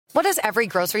What does every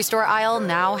grocery store aisle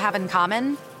now have in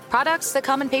common? Products that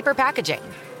come in paper packaging.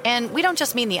 And we don't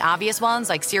just mean the obvious ones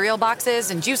like cereal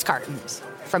boxes and juice cartons.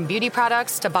 From beauty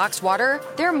products to boxed water,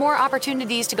 there are more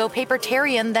opportunities to go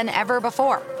papertarian than ever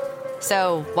before.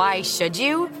 So why should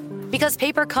you? Because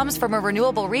paper comes from a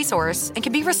renewable resource and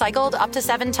can be recycled up to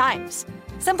 7 times.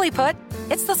 Simply put,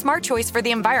 it's the smart choice for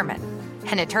the environment.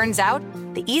 And it turns out,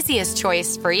 the easiest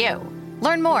choice for you.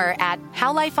 Learn more at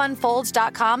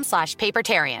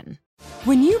howlifeunfolds.com/papertarian.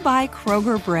 When you buy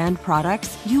Kroger brand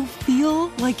products, you feel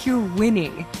like you're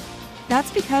winning.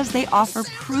 That's because they offer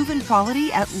proven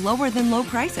quality at lower than low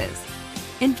prices.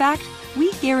 In fact,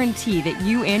 we guarantee that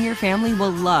you and your family will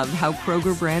love how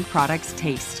Kroger brand products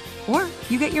taste, or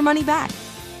you get your money back.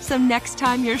 So next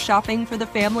time you're shopping for the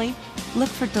family, look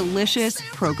for delicious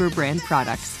Kroger brand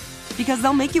products, because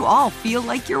they'll make you all feel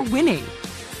like you're winning.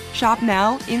 Shop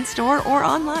now, in-store, or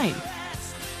online.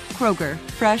 Kroger,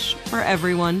 fresh for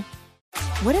everyone.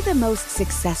 What do the most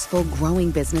successful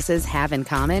growing businesses have in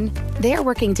common? They're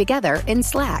working together in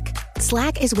Slack.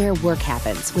 Slack is where work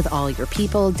happens with all your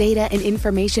people, data, and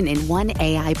information in one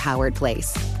AI-powered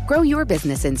place. Grow your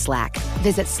business in Slack.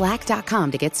 Visit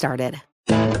slack.com to get started.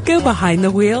 Go behind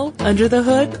the wheel, under the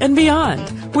hood, and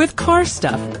beyond with Car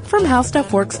Stuff from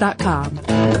HowStuffWorks.com.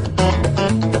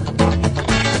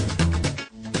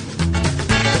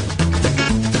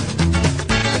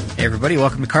 Hey everybody,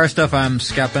 welcome to Car Stuff. I'm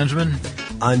Scott Benjamin.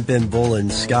 I'm Ben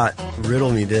Bolin. Scott,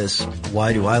 riddle me this.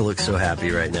 Why do I look so happy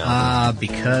right now?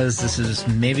 Because this is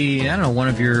maybe, I don't know, one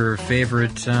of your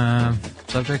favorite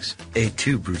subjects? Et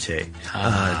tu, Brute.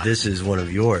 This is one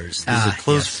of yours. This is a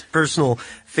close personal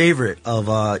favorite of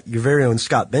your very own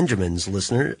Scott Benjamin's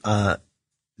listener. Why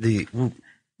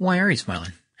are you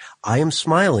smiling? I am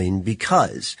smiling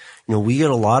because, we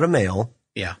get a lot of mail.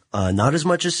 Yeah. Not as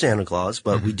much as Santa Claus,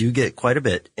 but we do get quite a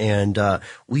bit. And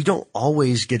we don't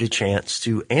always get a chance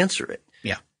to answer it.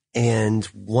 Yeah. And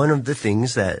one of the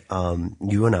things that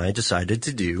you and I decided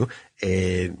to do,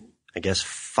 I guess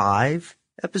 5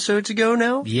 episodes ago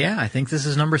now? Yeah, I think this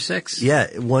is number 6.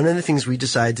 Yeah. One of the things we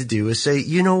decided to do is say,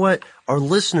 you know what? Our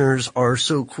listeners are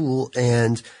so cool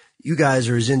and you guys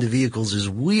are as into vehicles as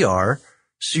we are.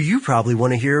 So you probably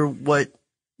want to hear what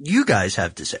you guys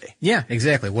have to say. Yeah,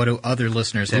 exactly. What do other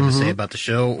listeners have to say about the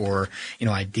show, or,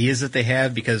 ideas that they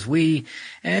have? Because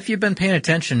if you've been paying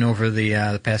attention over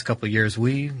the past couple of years,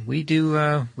 we do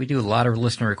a lot of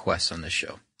listener requests on this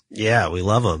show. Yeah, we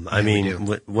love them. Yeah, I mean,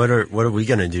 what are we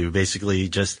going to do? Basically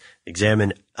just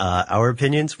examine, our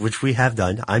opinions, which we have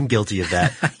done. I'm guilty of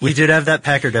that. We did have that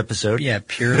Packard episode. Yeah,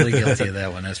 purely guilty of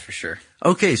that one. That's for sure.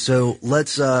 Okay. So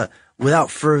let's,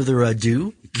 without further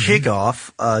ado, kick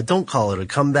off, don't call it a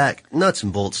comeback, Nuts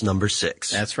and Bolts number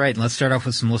 6. That's right. And let's start off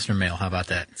with some listener mail. How about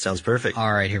that? Sounds perfect.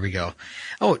 All right, here we go.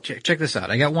 Oh, check this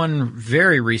out. I got one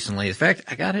very recently. In fact,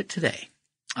 I got it today,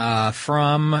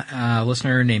 from a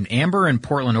listener named Amber in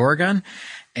Portland, Oregon.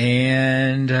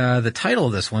 And, the title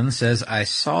of this one says, I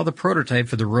saw the prototype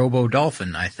for the Robo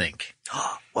Dolphin, I think.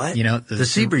 What? The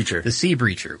Sea Breacher. The Sea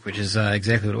Breacher, which is,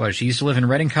 exactly what it was. She used to live in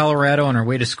Redding, Colorado on her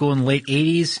way to school in the late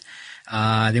 80s.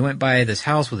 They went by this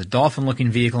house with a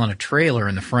dolphin-looking vehicle on a trailer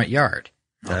in the front yard.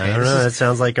 Okay, I don't know. That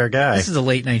sounds like our guy. This is the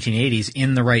late 1980s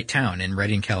in the right town in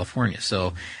Redding, California.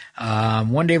 So,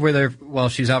 one day while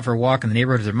she was out for a walk in the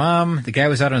neighborhood with her mom, the guy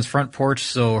was out on his front porch,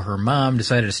 so her mom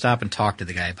decided to stop and talk to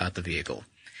the guy about the vehicle.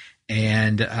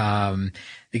 And,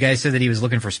 the guy said that he was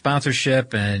looking for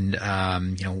sponsorship and,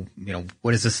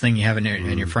 what is this thing you have in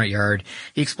your front yard?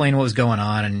 He explained what was going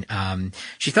on, and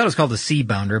she thought it was called the Sea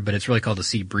Bounder, but it's really called the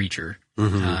Sea Breacher,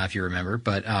 if you remember.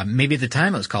 But maybe at the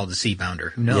time it was called the Sea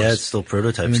Bounder. Who knows? Yeah, it's still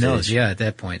prototype stage. Who knows? Yeah, at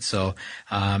that point. So,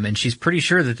 and she's pretty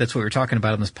sure that that's what we're talking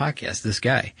about on this podcast, this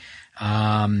guy.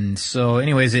 So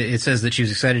anyways, it says that she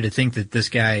was excited to think that this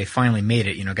guy finally made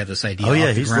it, got this idea. Oh yeah,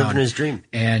 off the he's ground. living his dream.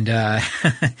 And,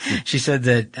 she said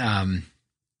that,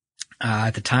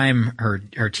 at the time,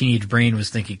 her teenage brain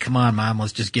was thinking, come on, Mom,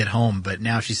 let's just get home. But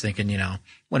now she's thinking,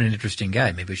 what an interesting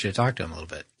guy. Maybe we should have talked to him a little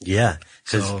bit. Yeah.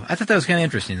 So I thought that was kind of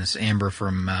interesting, this Amber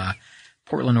from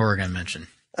Portland, Oregon mentioned.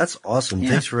 That's awesome. Yeah.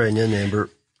 Thanks for writing in,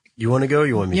 Amber. You want to go?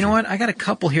 You want me to? You know what? I got a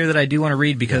couple here that I do want to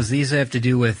read because these have to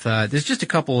do with, there's just a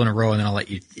couple in a row and then I'll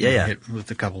let you hit with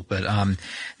a couple. But,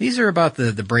 these are about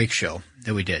the brake show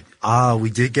that we did. We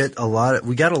did get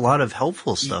we got a lot of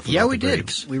helpful stuff. Yeah, we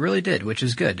did. We really did, which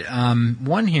is good.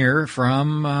 One here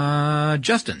from,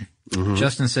 Justin. Mm-hmm.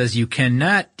 Justin says, you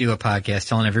cannot do a podcast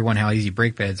telling everyone how easy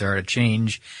brake pads are to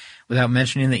change without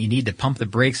mentioning that you need to pump the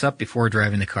brakes up before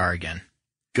driving the car again.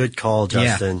 Good call,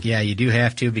 Justin. Yeah, you do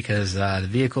have to because the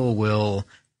vehicle will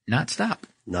not stop.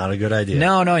 Not a good idea.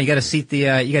 No, you got to seat you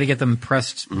got to get them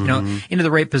pressed, into the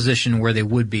right position where they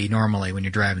would be normally when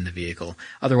you're driving the vehicle.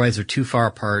 Otherwise, they're too far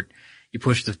apart. You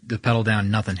push the pedal down,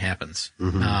 nothing happens.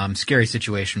 Scary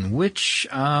situation, which,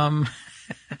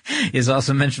 is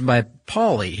also mentioned by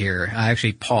Paulie here.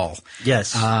 Actually, Paul.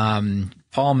 Yes.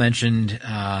 Paul mentioned,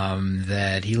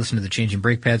 that he listened to the Changing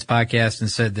Brake Pads podcast and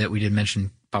said that we did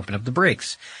mention bumping up the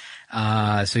brakes.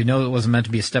 So you know it wasn't meant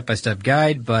to be a step-by-step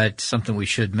guide, but something we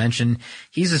should mention.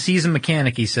 He's a seasoned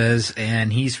mechanic, he says,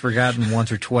 and he's forgotten once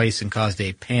or twice and caused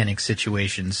a panic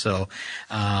situation. So,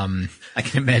 I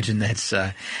can imagine that's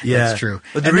true.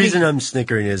 But the reason I'm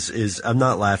snickering is I'm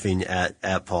not laughing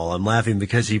at Paul. I'm laughing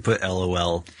because he put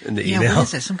LOL in the email. Yeah, what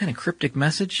is that? Some kind of cryptic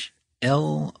message?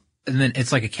 L, and then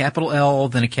it's like a capital L,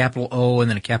 then a capital O, and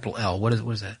then a capital L. What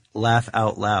is that? Laugh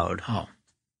out loud. Oh.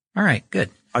 All right, good.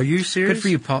 Are you serious? Good for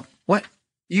you, Paul. What?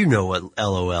 You know what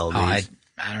LOL means.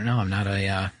 I don't know. I'm not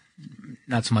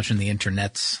not so much in the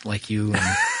internets like you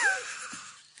and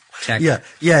tech.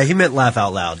 Yeah, he meant laugh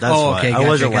out loud. That's why. Okay, I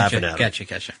wasn't laughing at him.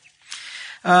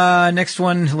 Gotcha. Next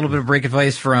one, a little bit of brake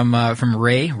advice from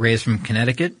Ray. Ray is from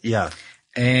Connecticut. Yeah.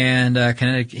 And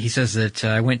Connecticut, he says that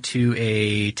I went to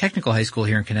a technical high school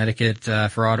here in Connecticut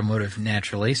for automotive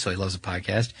naturally, so he loves the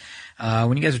podcast.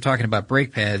 When you guys were talking about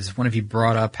brake pads, one of you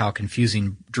brought up how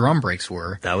confusing drum brakes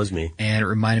were. That was me. And it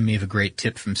reminded me of a great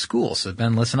tip from school. So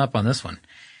Ben, listen up on this one.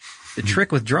 The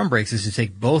trick with drum brakes is to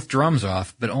take both drums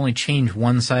off, but only change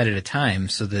one side at a time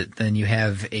so that then you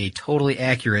have a totally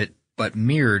accurate but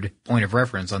mirrored point of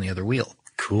reference on the other wheel.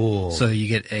 Cool. So you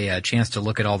get a chance to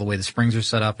look at all the way the springs are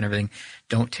set up and everything.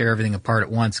 Don't tear everything apart at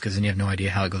once because then you have no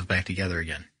idea how it goes back together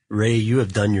again. Ray, you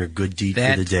have done your good deed for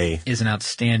the day. That is an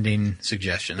outstanding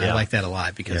suggestion. Yeah. I like that a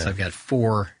lot because I've got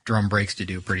 4 drum brakes to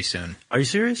do pretty soon. Are you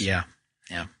serious? Yeah.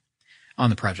 On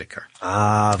the project car.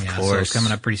 Of course. So it's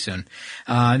coming up pretty soon.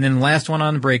 And then last one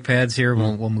on the brake pads here.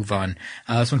 We'll move on.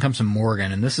 This one comes from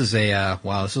Morgan, and this is this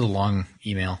is a long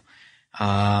email.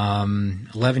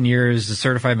 11 years, a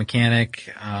certified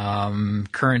mechanic,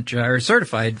 fully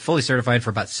certified for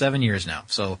about 7 years now.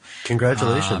 So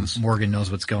congratulations. Morgan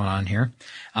knows what's going on here.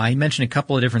 He mentioned a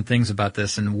couple of different things about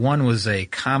this, and one was a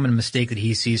common mistake that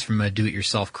he sees from a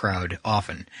do-it-yourself crowd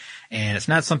often. And it's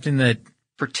not something that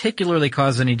particularly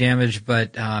causes any damage,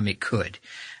 but it could.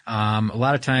 A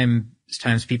lot of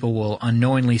times people will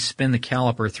unknowingly spin the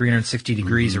caliper 360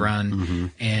 degrees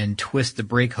around and twist the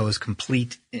brake hose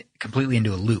completely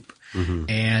into a loop.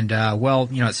 And,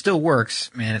 it still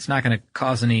works, and it's not going to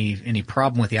cause any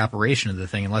problem with the operation of the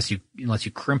thing unless you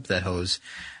crimp that hose.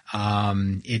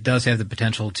 It does have the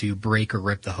potential to break or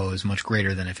rip the hose much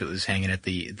greater than if it was hanging at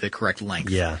the correct length.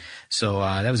 Yeah. So,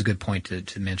 that was a good point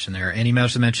to mention there. And he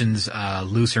also mentions,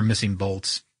 loose or missing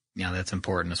bolts. Yeah, that's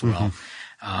important as well.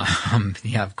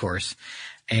 Yeah, of course.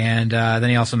 And, then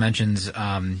he also mentions,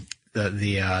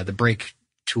 the brake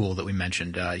tool that we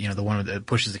mentioned, the one that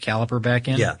pushes the caliper back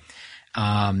in. Yeah.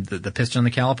 The piston on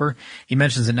the caliper. He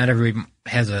mentions that not everybody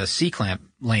has a C-clamp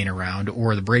laying around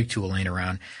or the brake tool laying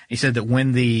around. He said that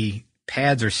when the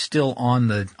pads are still on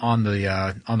the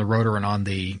rotor and on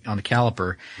the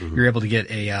caliper, you're able to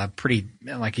get a pretty,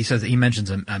 like he says, he mentions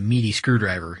a meaty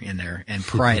screwdriver in there and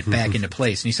pry it back into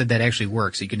place. And he said that actually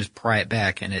works. You can just pry it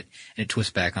back and it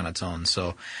twists back on its own.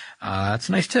 So, that's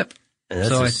a nice tip. And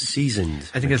that's seasoned.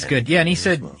 I think that's good. Yeah. And he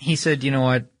said, you know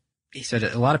what? He said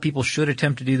a lot of people should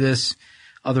attempt to do this.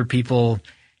 Other people,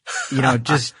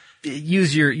 just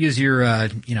use your, I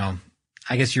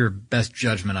guess your best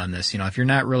judgment on this. If you're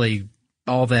not really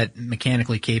all that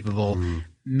mechanically capable,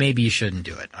 maybe you shouldn't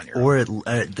do it on your own. Or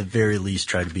at the very least,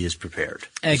 try to be as prepared.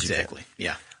 Exactly.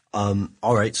 Yeah. All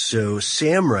right. So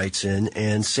Sam writes in,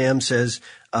 and Sam says,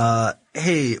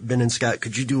 hey, Ben and Scott,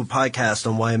 could you do a podcast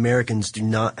on why Americans do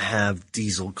not have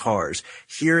diesel cars?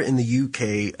 Here in the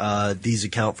UK, these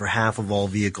account for half of all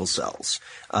vehicle sales.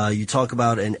 You talk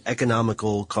about an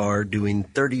economical car doing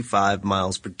 35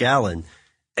 miles per gallon, !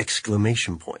 The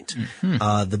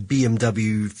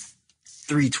BMW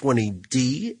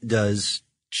 320d does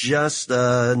just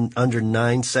under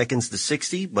 9 seconds to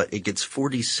 60, but it gets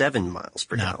 47 miles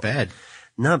per gallon. Not bad.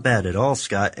 Not bad at all,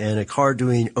 Scott. And a car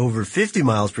doing over 50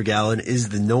 miles per gallon is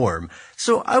the norm.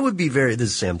 So I would be this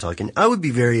is Sam talking, I would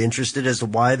be very interested as to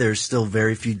why there's still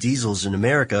very few diesels in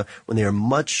America when they are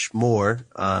much more,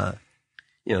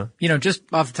 just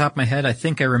off the top of my head, I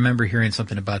think I remember hearing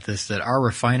something about this, that our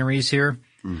refineries here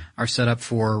are set up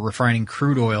for refining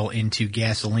crude oil into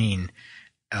gasoline.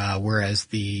 Whereas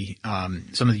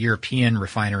some of the European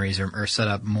refineries are set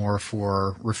up more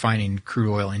for refining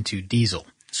crude oil into diesel.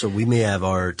 So we may have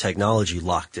our technology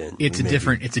locked in. It's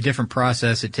a different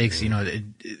process. It takes,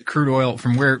 crude oil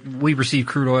from where we receive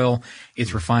crude oil.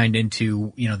 It's refined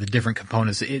into, the different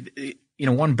components.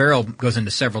 One barrel goes into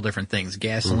several different things: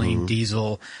 gasoline,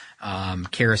 diesel,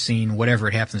 kerosene, whatever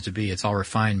it happens to be. It's all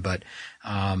refined. But,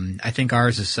 I think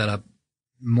ours is set up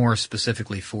more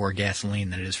specifically for gasoline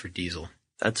than it is for diesel.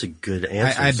 That's a good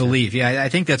answer. I believe. Yeah, I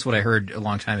think that's what I heard a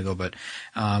long time ago, but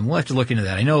we'll have to look into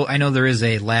that. I know there is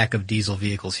a lack of diesel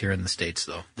vehicles here in the States,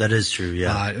 though. That is true,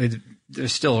 yeah. They're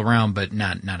still around, but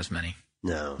not as many.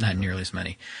 No. Not nearly as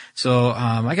many. So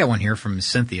I got one here from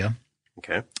Cynthia.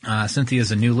 Okay. Cynthia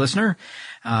is a new listener.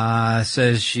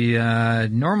 Says she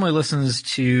normally listens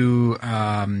to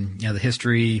the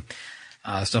history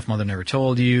Stuff Mother Never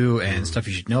Told You and Stuff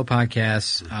You Should Know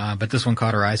podcasts. But this one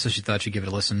caught her eye, so she thought she'd give it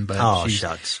a listen. But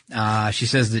shucks. She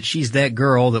says that she's that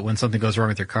girl that when something goes wrong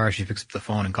with her car, she picks up the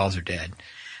phone and calls her dad.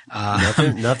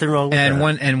 Nothing wrong with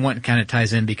that. And one kind of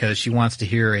ties in because she wants to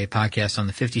hear a podcast on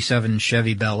the 57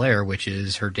 Chevy Bel Air, which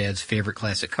is her dad's favorite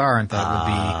classic car, and thought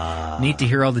it would be neat to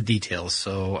hear all the details.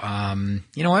 So,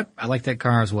 you know what? I like that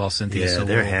car as well, Cynthia. Yeah, so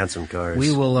they're handsome cars.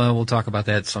 We'll talk about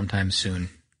that sometime soon.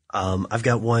 I've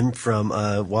got one from,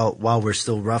 while we're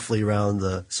still roughly around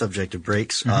the subject of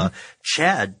brakes,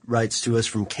 Chad writes to us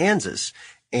from Kansas,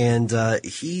 and,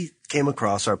 he came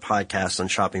across our podcast on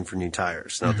shopping for new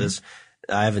tires. Now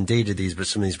I haven't dated these, but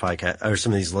some of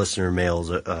these listener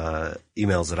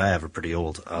emails that I have are pretty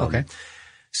old. Okay.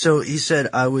 So he said,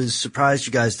 I was surprised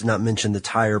you guys did not mention the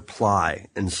tire ply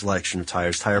in the selection of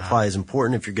tires. Tire ply is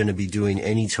important if you're going to be doing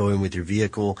any towing with your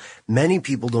vehicle. Many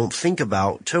people don't think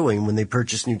about towing when they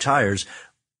purchase new tires,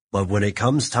 but when it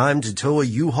comes time to tow a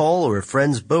U-Haul or a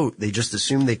friend's boat, they just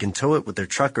assume they can tow it with their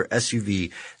truck or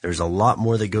SUV. There's a lot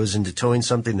more that goes into towing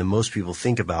something than most people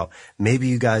think about. Maybe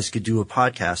you guys could do a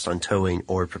podcast on towing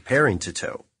or preparing to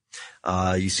tow.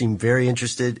 You seem very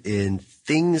interested in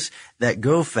things that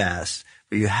go fast,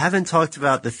 but you haven't talked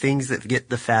about the things that get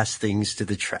the fast things to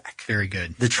the track. Very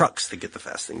good. The trucks that get the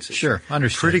fast things to the track. Sure,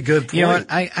 understood. Pretty good point. You know what?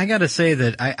 I gotta say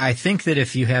that I think that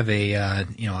if you have a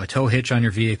tow hitch on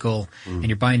your vehicle and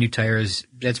you're buying new tires,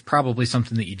 that's probably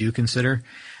something that you do consider.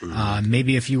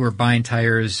 Maybe if you were buying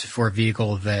tires for a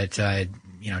vehicle that,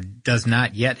 does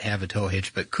not yet have a tow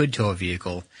hitch but could tow a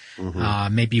vehicle,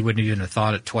 maybe you wouldn't even have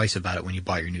thought twice about it when you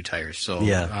bought your new tires. So,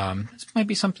 this might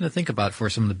be something to think about for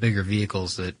some of the bigger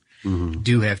vehicles that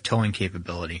do have towing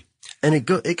capability. And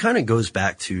it kind of goes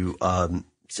back to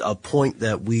a point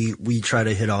that we try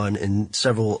to hit on in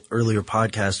several earlier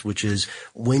podcasts, which is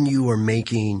when you are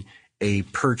making a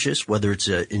purchase, whether it's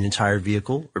an entire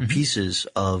vehicle or pieces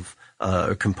of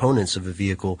or components of a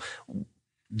vehicle,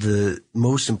 the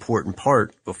most important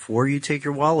part before you take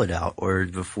your wallet out or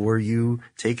before you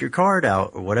take your card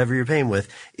out or whatever you're paying with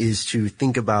is to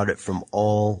think about it from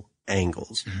all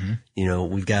angles.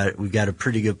 We've got a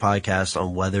pretty good podcast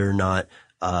on whether or not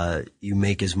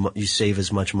you save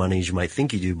as much money as you might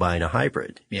think you do buying a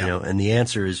hybrid. And the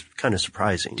answer is kind of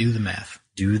surprising. Do the math.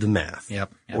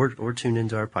 Yep. Or tune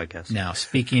into our podcast. Now,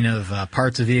 speaking of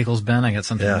parts of vehicles, Ben, I got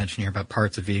something to mention here about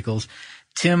parts of vehicles.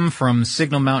 Tim from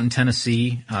Signal Mountain,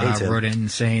 Tennessee, wrote in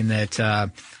saying that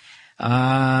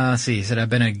he said, I've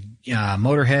been a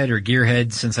motorhead or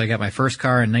gearhead since I got my first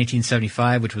car in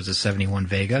 1975, which was a 71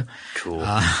 Vega. Cool.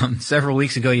 Several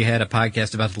weeks ago, you had a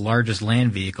podcast about the largest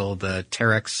land vehicle, the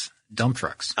Terex dump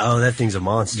trucks. Oh, that thing's a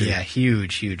monster. Yeah,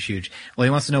 huge. Well, he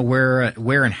wants to know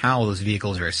where and how those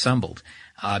vehicles are assembled.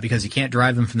 Because you can't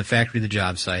drive them from the factory to the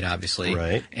job site, obviously.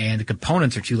 Right. And the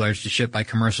components are too large to ship by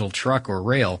commercial truck or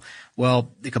rail.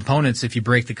 Well, the components, if you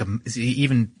break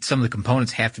even some of the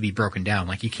components have to be broken down.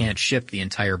 Like you can't ship the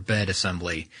entire bed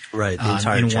assembly. Right. The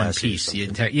entire in one piece.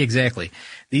 Exactly.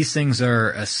 These things are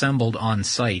assembled on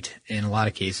site in a lot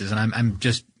of cases. And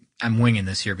I'm winging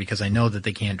this here because I know that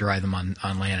they can't drive them on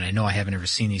land, and I know I haven't ever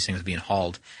seen these things being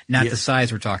hauled. Not the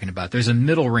size we're talking about. There's a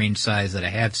middle range size that I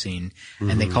have seen,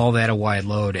 and they call that a wide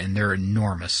load, and they're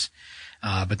enormous.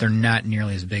 But they're not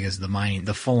nearly as big as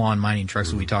the full-on mining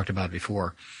trucks that we talked about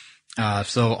before.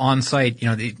 So on site,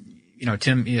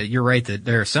 Tim, you're right that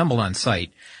they're assembled on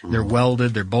site. They're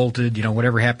welded, they're bolted,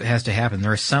 whatever has to happen,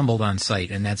 they're assembled on site,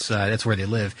 and that's where they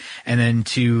live. And then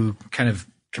to kind of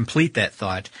complete that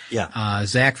thought,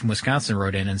 Zach from Wisconsin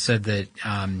wrote in and said that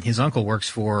his uncle works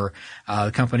for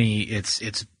the company. It's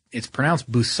pronounced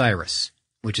Bucyrus,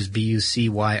 which is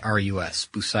Bucyrus,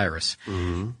 Bucyrus,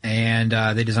 and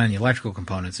they design the electrical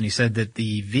components. And he said that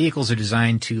the vehicles are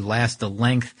designed to last the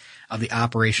length of the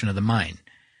operation of the mine.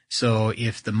 So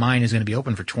if the mine is going to be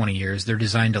open for 20 years, they're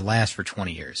designed to last for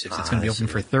 20 years. If it's going to be open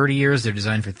for 30 years, they're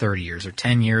designed for 30 years or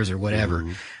 10 years or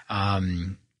whatever.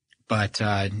 But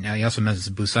now he also mentions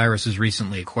Bucyrus was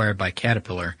recently acquired by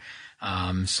Caterpillar.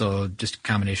 So just a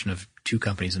combination of two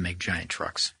companies that make giant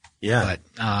trucks. Yeah. But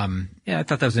I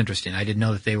thought that was interesting. I didn't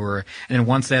know that they were. And then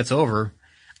once that's over,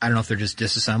 I don't know if they're just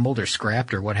disassembled or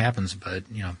scrapped or what happens. But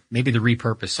maybe they're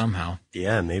repurposed somehow.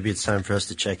 Yeah, maybe it's time for us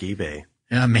to check eBay.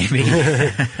 Yeah, maybe.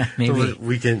 Maybe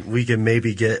we can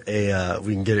maybe get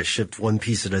we can get it shipped one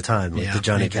piece at a time, like the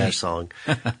Johnny Cash song.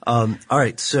 All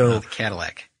right, so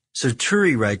Cadillac. So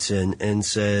Turi writes in and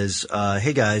says,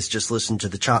 hey guys, just listened to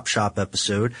the Chop Shop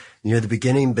episode. Near the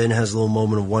beginning, Ben has a little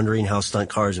moment of wondering how stunt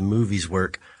cars in movies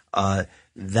work.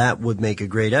 That would make a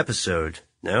great episode.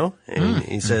 No? And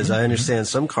he says, I understand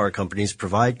some car companies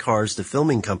provide cars to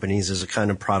filming companies as a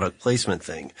kind of product placement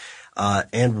thing.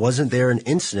 And wasn't there an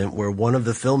incident where one of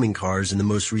the filming cars in the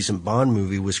most recent Bond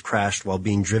movie was crashed while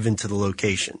being driven to the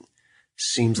location?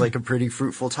 Seems like a pretty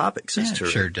fruitful topic, says Turi.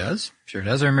 Sure does. Sure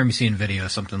does. I remember seeing video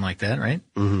of something like that, right?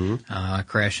 Mm-hmm.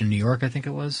 Crash in New York, I think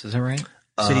it was. Is that right?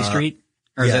 City Street?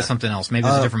 Or is that something else? Maybe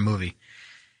it's a different movie.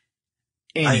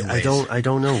 Anyways. I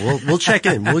don't know. We'll check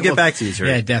in. We'll get back to you, Turi.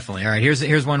 Yeah, definitely. All right.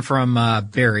 Here's one from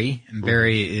Barry. And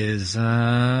Barry is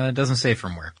doesn't say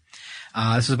from where.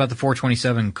 This is about the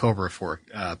 427 Cobra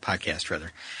podcast,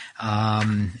 rather.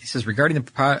 He says, regarding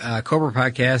the Cobra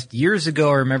podcast, years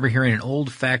ago I remember hearing an old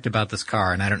fact about this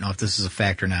car, and I don't know if this is a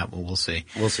fact or not, but we'll see.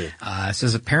 We'll see. It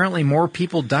says, apparently more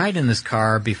people died in this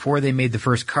car before they made the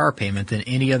first car payment than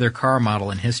any other car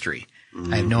model in history.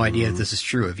 I have no idea if this is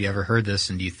true. Have you ever heard this,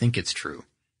 and do you think it's true?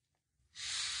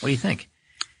 What do you think?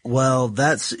 Well,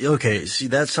 that's okay. See,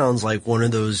 that sounds like one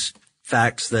of those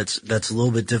facts that's a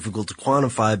little bit difficult to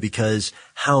quantify, because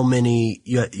how many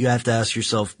you have to ask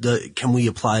yourself, can we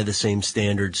apply the same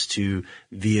standards to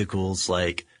vehicles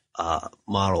like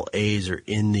Model A's or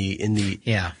in the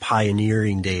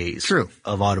pioneering days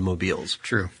of automobiles?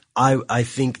 True. I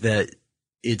think that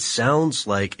it sounds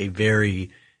like a very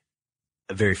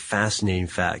fascinating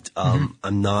fact.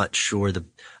 I'm not sure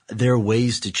there are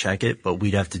ways to check it, but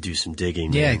we'd have to do some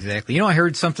digging. Yeah, exactly. I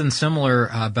heard something similar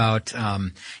about,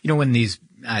 when these,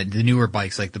 the newer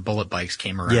bikes, like the Bullet bikes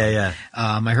came around. Yeah.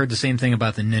 I heard the same thing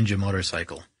about the Ninja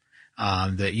motorcycle.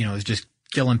 That, it's just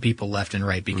killing people left and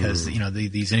right because,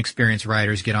 these inexperienced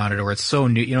riders get on it, or it's so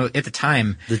new. At the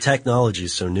time, the technology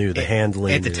is so new, the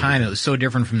handling. At the time, it was so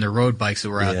different from the road bikes that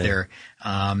were out there,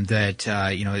 that,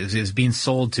 it was being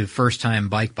sold to first time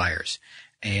bike buyers.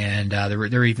 And, there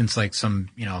were even like some,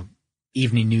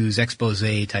 evening news expose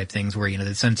type things where,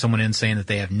 they'd send someone in saying that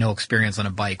they have no experience on a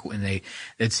bike, and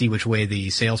they'd see which way the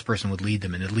salesperson would lead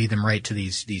them, and it'd lead them right to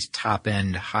these top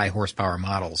end high horsepower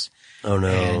models. Oh no.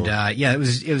 And,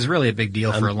 it was really a big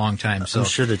deal for a long time. So I'm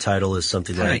sure the title is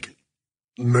something like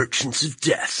Merchants of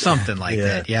Death. Something like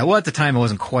that. Yeah. Well, at the time it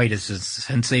wasn't quite as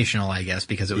sensational, I guess,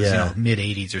 because it was, mid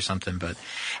 80s or something. But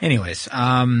anyways,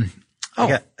 you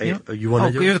want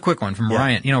to do here's a quick one from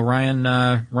Ryan.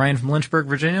 Ryan from Lynchburg,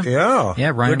 Virginia. Yeah.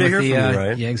 Ryan Good to with hear from you,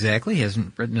 Ryan. Yeah, exactly. He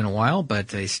hasn't written in a while,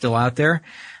 but he's still out there.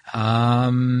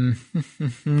 This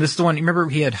is the one. You remember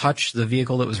he had Hutch, the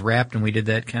vehicle that was wrapped, and we did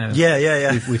that kind of.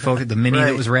 Yeah. We focused the Mini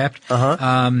that was wrapped.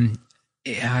 Uh-huh.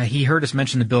 He heard us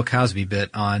mention the Bill Cosby bit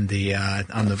on the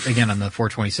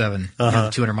 427,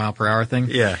 200 mile per hour thing.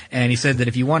 Yeah. And he said that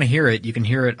if you want to hear it, you can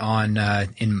hear it on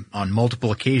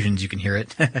multiple occasions. You can hear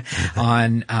it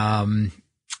on,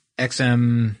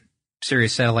 XM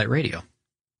Sirius satellite radio.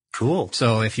 Cool.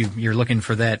 So if you're looking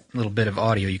for that little bit of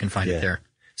audio, you can find it there.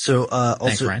 So,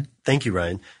 Thanks, Ryan. Thank you,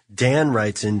 Ryan. Dan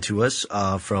writes into us,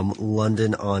 from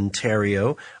London,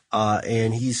 Ontario.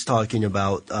 And he's talking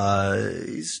about,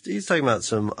 he's talking about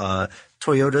some,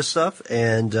 Toyota stuff.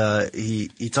 And,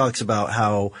 he talks about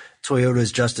how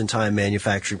Toyota's just-in-time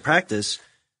manufacturing practice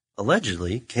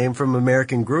allegedly came from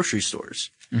American grocery stores.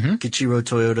 Mm-hmm. Kichiro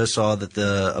Toyota saw that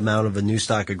the amount of a new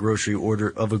stock a grocery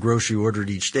ordered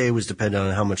each day was dependent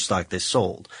on how much stock they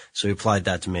sold. So he applied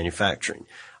that to manufacturing.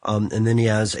 And then he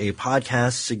has a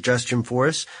podcast suggestion for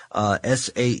us.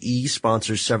 SAE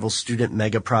sponsors several student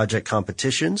mega project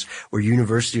competitions where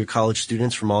university or college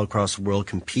students from all across the world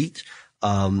compete.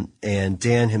 And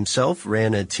Dan himself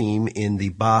ran a team in the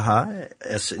Baja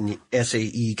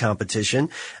SAE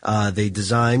competition. They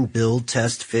design, build,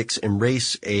 test, fix, and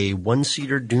race a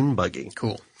one-seater dune buggy.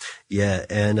 Cool. Yeah.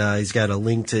 And, he's got a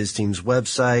link to his team's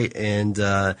website,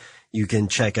 and, you can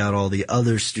check out all the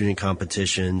other student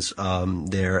competitions,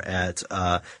 there at,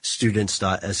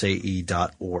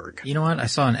 students.sae.org. You know what? I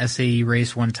saw an SAE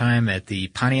race one time at the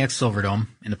Pontiac Silverdome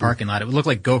in the parking lot. It would look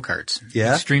like go-karts.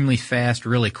 Yeah. Extremely fast,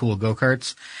 really cool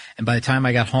go-karts. And by the time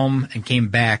I got home and came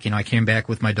back, I came back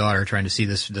with my daughter trying to see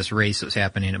this race that was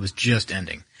happening. It was just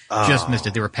ending. Just missed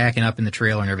it. They were packing up in the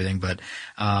trailer and everything, but,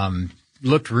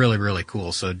 looked really, really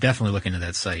cool. So definitely look into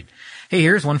that site. Hey,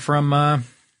 here's one from,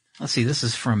 let's see, this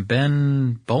is from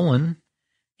Ben Bolin.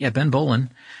 Yeah, Ben Bolin.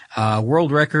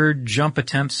 World record jump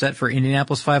attempt set for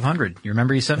Indianapolis 500. You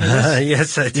remember you sent me this?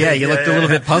 Yes, I did. Yeah, you looked a little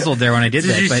bit puzzled there when I did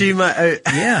that. Did you see my...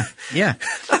 Yeah.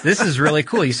 This is really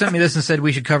cool. You sent me this and said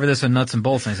we should cover this on Nuts and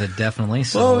Bolts, and I said definitely.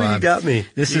 So, you got me.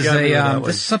 This is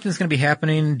something that's going to be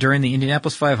happening during the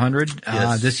Indianapolis 500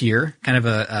 this year. Kind of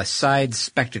a side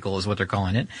spectacle is what they're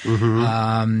calling it.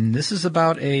 Mm-hmm. This is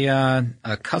about a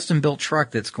custom built truck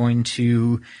that's going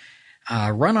to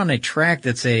run on a track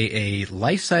that's a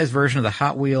life-size version of the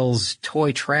Hot Wheels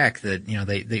toy track that,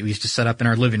 we used to set up in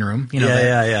our living room.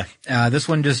 This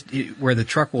one where the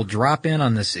truck will drop in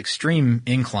on this extreme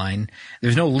incline.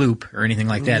 There's no loop or anything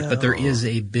like that, but there is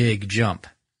a big jump.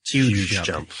 Huge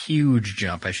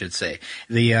jump, I should say.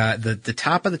 The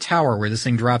top of the tower where this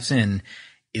thing drops in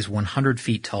is 100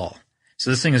 feet tall. So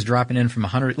this thing is dropping in from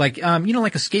 100, like a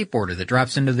skateboarder that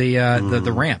drops into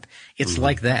the ramp. It's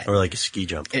like that. Or like a ski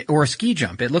jump. Or a ski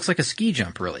jump. It looks like a ski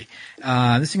jump, really.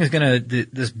 This thing is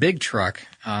this big truck,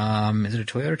 is it a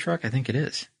Toyota truck? I think it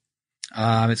is.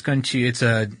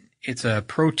 It's a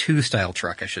Pro 2 style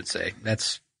truck, I should say.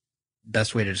 That's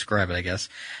best way to describe it, I guess.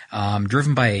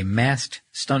 Driven by a masked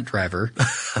stunt driver.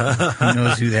 Who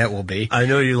knows who that will be? I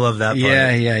know you love that part.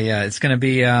 Yeah. It's gonna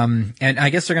be, and I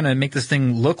guess they're gonna make this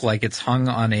thing look like it's hung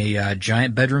on a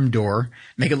giant bedroom door,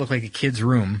 make it look like a kid's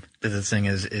room that this thing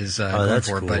is going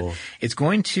for. Cool. But it's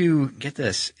going to, get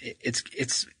this,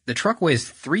 the truck weighs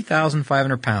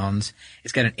 3,500 pounds.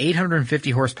 It's got an 850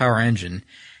 horsepower engine.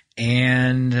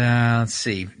 And, let's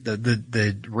see,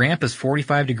 the ramp is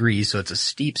 45 degrees, so it's a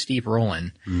steep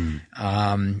roll-in.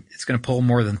 It's going to pull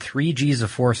more than 3 G's of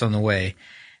force on the way.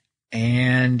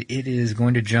 And it's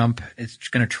going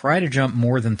to try to jump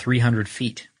more than 300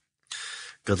 feet.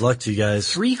 Good luck to you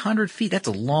guys. 300 feet, that's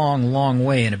a long, long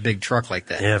way in a big truck like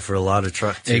that. Yeah, for a lot of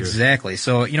truck too. Exactly.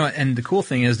 So, and the cool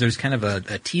thing is there's kind of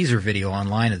a teaser video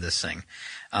online of this thing.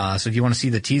 So if you want to see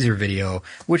the teaser video,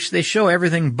 which they show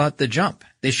everything but the jump.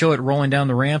 They show it rolling down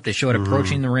the ramp, they show it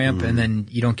approaching the ramp, and then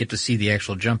you don't get to see the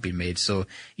actual jump being made. So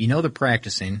they're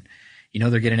practicing.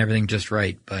 They're getting everything just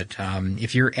right. But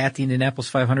if you're at the Indianapolis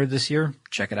 500 this year,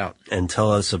 check it out. And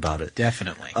tell us about it.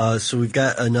 Definitely. So we've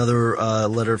got another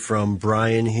letter from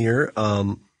Brian here.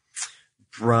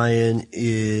 Brian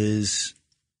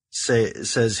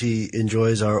says he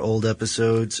enjoys our old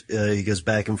episodes. He goes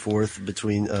back and forth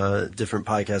between different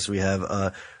podcasts we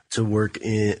have to work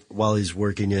in while he's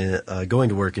going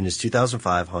to work in his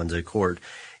 2005 Honda Accord.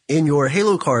 In your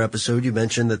Halo car episode, you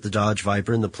mentioned that the Dodge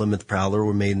Viper and the Plymouth Prowler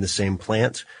were made in the same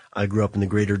plant. I grew up in the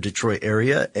greater Detroit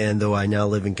area, and though I now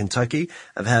live in Kentucky,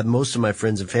 I've had most of my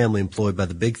friends and family employed by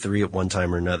the Big Three at one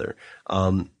time or another.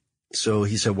 So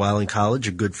he said while in college,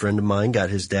 a good friend of mine got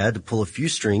his dad to pull a few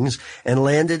strings and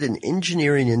landed an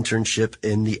engineering internship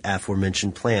in the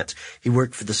aforementioned plant. He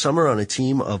worked for the summer on a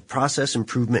team of process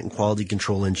improvement and quality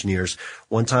control engineers.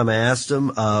 One time I asked him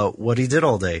what he did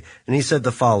all day, and he said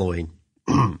the following.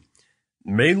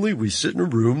 Mainly, we sit in a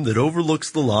room that overlooks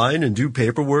the line and do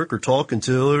paperwork or talk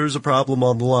until there's a problem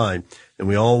on the line. And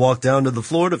we all walk down to the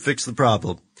floor to fix the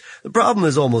problem. The problem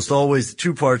is almost always the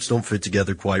two parts don't fit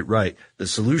together quite right. The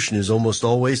solution is almost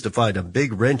always to find a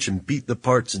big wrench and beat the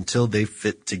parts until they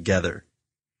fit together.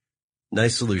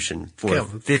 Nice solution for a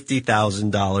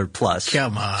 $50,000 plus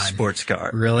sports car.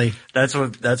 Really? That's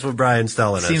what Brian's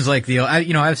telling us. Seems like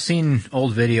I've seen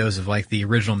old videos of like the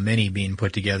original Mini being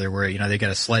put together where, they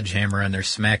got a sledgehammer and they're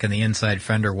smacking the inside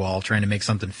fender wall trying to make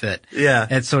something fit. Yeah.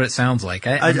 That's what it sounds like.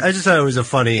 I just thought it was a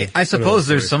funny. I suppose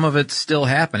there's some of it still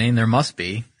happening. There must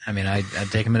be. I mean, I'd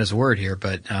take him at his word here,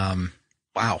 but,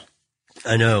 wow.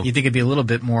 I know. You think it'd be a little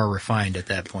bit more refined at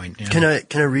that point. Can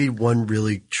I read one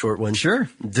really short one? Sure.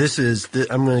 This is,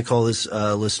 I'm going to call this,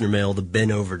 listener mail the Ben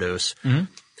Overdose. Mm-hmm.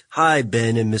 Hi,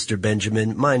 Ben and Mr.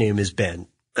 Benjamin. My name is Ben.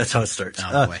 That's how it starts.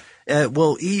 Oh, boy.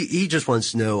 Well, he just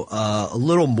wants to know, a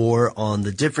little more on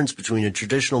the difference between a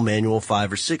traditional manual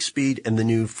 5 or 6 speed and the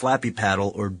new flappy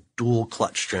paddle or dual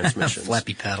clutch transmissions.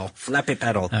 Flappy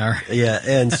paddle. All right. Yeah.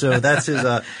 And so that's his,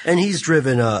 and he's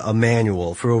driven a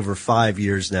manual for over 5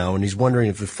 years now. And he's wondering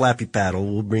if the flappy paddle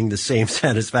will bring the same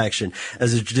satisfaction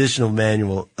as a traditional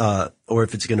manual, or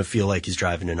if it's going to feel like he's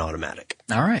driving an automatic.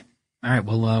 All right.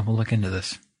 We'll look into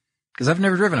this because I've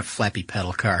never driven a flappy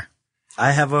paddle car.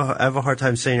 I have a hard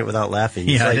time saying it without laughing.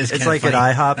 Yeah, it's like at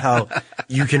IHOP how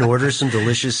you can order some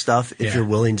delicious stuff if you're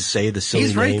willing to say the silly name.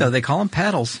 He's right though. They call them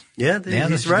paddles. Yeah,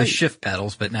 he's right. The shift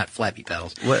paddles, but not flappy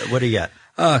paddles. What do you got?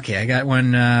 Okay, I got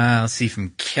one, let's see,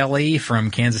 from Kelly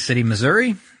from Kansas City,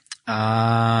 Missouri.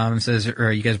 Says,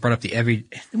 or you guys brought up we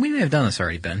may have done this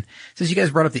already, Ben. Says you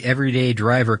guys brought up the everyday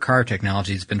driver car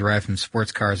technology that's been derived from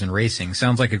sports cars and racing.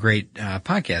 Sounds like a great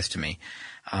podcast to me.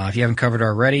 If you haven't covered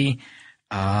already,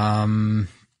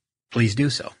 please do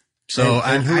so. So,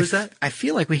 and who is that? I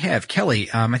feel like we have Kelly.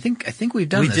 I think we've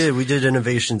done this. We did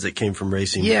innovations that came from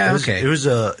racing. Yeah,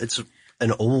 it's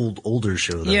an older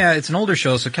show though. Yeah, it's an older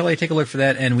show. So Kelly, take a look for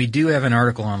that. And we do have an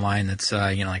article online that's,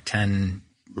 like 10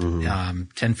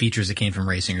 features that came from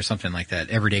racing or something like that.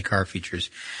 Everyday car features.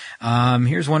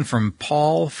 Here's one from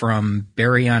Paul from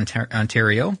Barrie,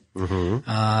 Ontario.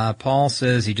 Paul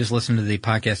says he just listened to the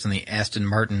podcast on the Aston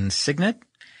Martin Signet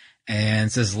and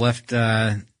says left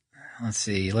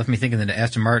me thinking that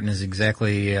Aston Martin is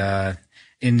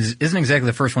isn't exactly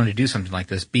the first one to do something like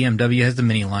this. BMW has the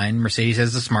Mini line. Mercedes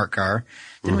has the Smart Car.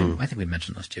 I think we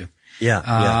mentioned those two.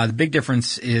 Yeah. The big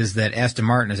difference is that Aston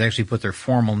Martin has actually put their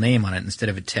formal name on it instead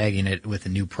of tagging it with a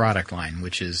new product line,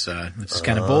 which is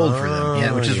kind of bold for them.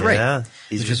 Yeah, which is right.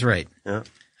 Which is right.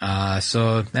 Yeah.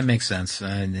 So that makes sense.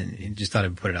 And he just thought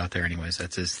I'd put it out there anyways.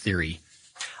 That's his theory.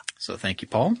 So thank you,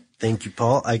 Paul. Thank you,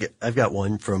 Paul. I've got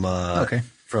one from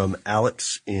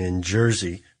Alex in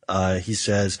Jersey. He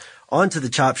says, on to the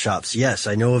chop shops. Yes,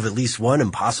 I know of at least one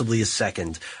and possibly a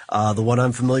second. The one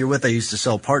I'm familiar with, I used to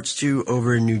sell parts to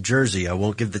over in New Jersey. I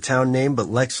won't give the town name, but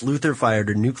Lex Luthor fired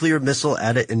a nuclear missile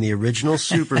at it in the original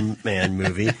Superman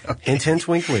movie. Okay. Hint, hint,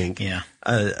 wink, wink. Yeah.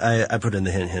 I put in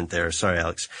the hint there. Sorry,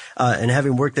 Alex. And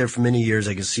having worked there for many years,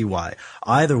 I can see why.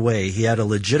 Either way, he had a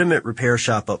legitimate repair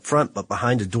shop up front, but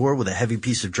behind a door with a heavy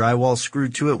piece of drywall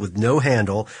screwed to it with no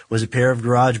handle was a pair of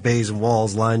garage bays and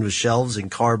walls lined with shelves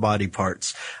and car body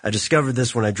parts. I discovered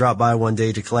this when I dropped by one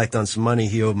day to collect on some money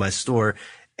he owed my store.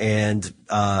 And,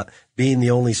 being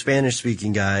the only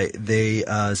Spanish-speaking guy, they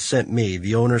sent me.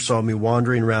 The owner saw me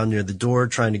wandering around near the door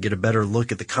trying to get a better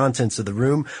look at the contents of the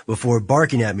room before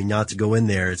barking at me not to go in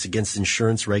there. It's against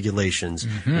insurance regulations,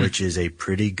 which is a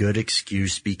pretty good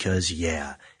excuse because,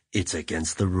 it's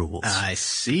against the rules. I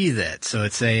see that. So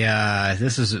it's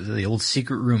this is the old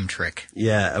secret room trick.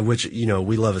 Yeah, which, we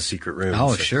love a secret room.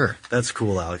 Oh, so sure. That's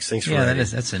cool, Alex. Thanks for writing.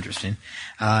 That's interesting.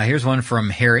 Here's one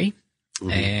from Harry.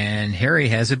 And Harry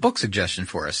has a book suggestion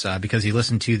for us, because he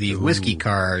listened to the Whiskey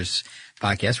Cars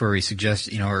podcast where we suggest,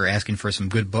 we're asking for some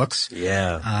good books.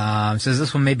 Yeah. Says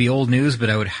this one may be old news, but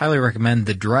I would highly recommend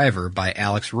The Driver by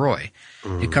Alex Roy.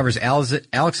 It covers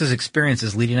Alex's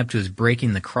experiences leading up to his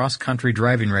breaking the cross-country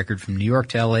driving record from New York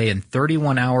to LA in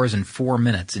 31 hours and 4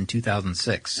 minutes in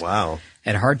 2006. Wow.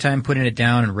 Had a hard time putting it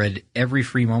down and read every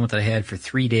free moment that I had for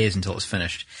 3 days until it was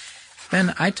finished.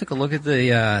 Ben, I took a look at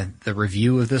the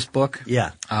review of this book.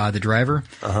 Yeah. The Driver.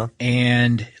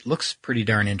 And it looks pretty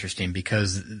darn interesting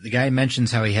because the guy mentions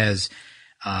how he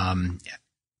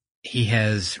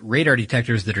has radar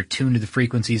detectors that are tuned to the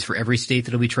frequencies for every state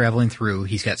that he'll be traveling through.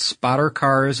 He's got spotter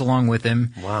cars along with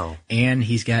him. Wow. And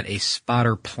he's got a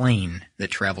spotter plane that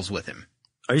travels with him.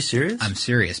 Are you serious? I'm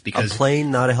serious because a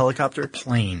plane, not a helicopter? A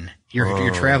plane.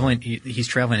 You're traveling. He's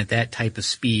traveling at that type of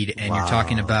speed, and you're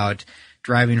talking about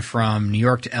driving from New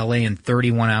York to LA in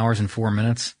 31 hours and 4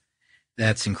 minutes.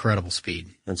 That's incredible speed.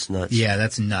 That's nuts. Yeah,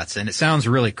 that's nuts. And it sounds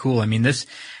really cool. I mean, the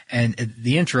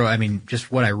intro,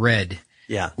 just what I read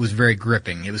was very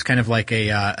gripping. It was kind of like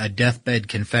a deathbed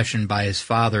confession by his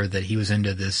father that he was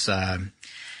into this the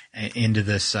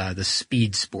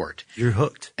speed sport. You're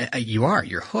hooked.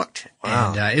 You're hooked.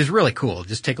 Wow. And it's really cool.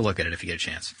 Just take a look at it if you get a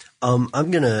chance. I'm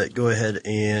going to go ahead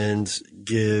and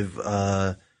give,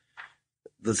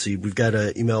 let's see, we've got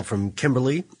an email from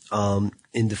Kimberly,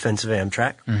 in defense of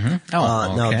Amtrak.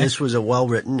 Now this was a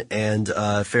well-written and,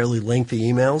 fairly lengthy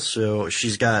email. So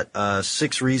she's got,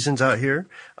 6 reasons out here.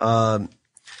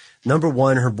 Number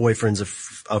 1, her boyfriend's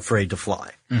afraid to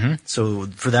fly. So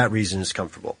for that reason, it's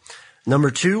comfortable.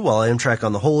 Number 2, while Amtrak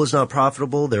on the whole is not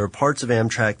profitable, there are parts of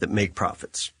Amtrak that make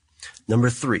profits. Number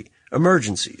 3,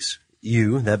 emergencies.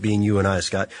 That being you and I,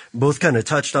 Scott, both kind of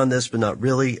touched on this, but not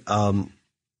really.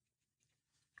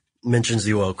 Mentions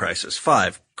the oil crisis.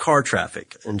 5, car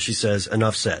traffic. And she says,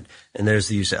 enough said. And there's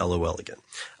the use of LOL again.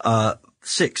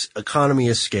 6, economy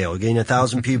of scale. Getting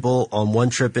 1,000 people on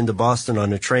one trip into Boston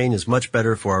on a train is much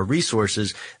better for our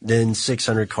resources than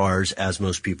 600 cars as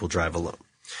most people drive alone.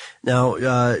 Now,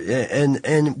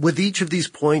 and with each of these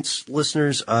points,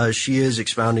 listeners, she is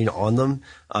expounding on them.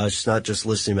 She's not just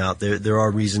listing them out. There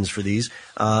are reasons for these.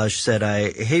 She said,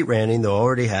 I hate ranting, though I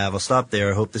already have. I'll stop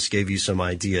there. I hope this gave you some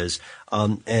ideas.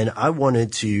 And I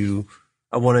wanted to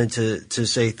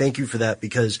say thank you for that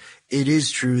because it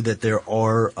is true that there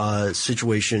are,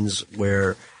 situations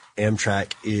where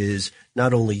Amtrak is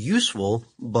not only useful,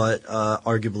 but,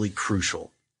 arguably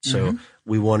crucial. So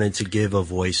we wanted to give a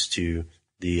voice to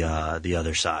the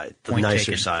other side, the Point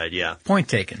nicer taken. side. Yeah. Point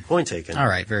taken. Point taken. All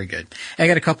right, very good. I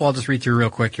got a couple I'll just read through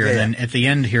real quick here. Yeah, And then at the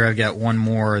end here, I've got one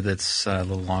more that's a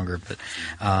little longer, but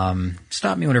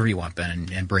stop me whenever you want, Ben,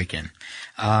 and break in.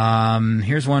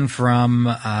 Here's one from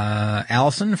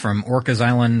Allison from Orcas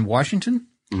Island, Washington.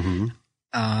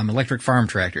 Electric farm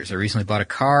tractors. I recently bought a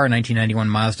car, a 1991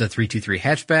 Mazda 323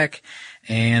 hatchback,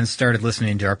 and started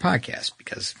listening to our podcast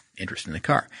because interest in the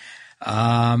car.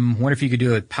 Wonder if you could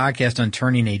do a podcast on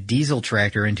turning a diesel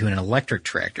tractor into an electric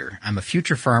tractor. I'm a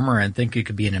future farmer and think it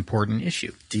could be an important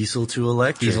issue. Diesel to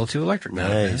electric. Diesel to electric.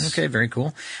 Nice. Okay, very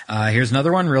cool. Here's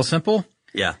another one, real simple.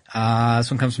 Yeah. This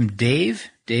one comes from Dave.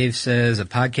 Dave says a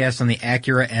podcast on the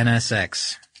Acura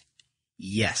NSX.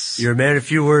 Yes. You're a man of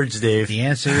few words, Dave. The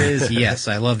answer is yes.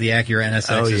 I love the Acura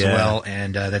NSX as well,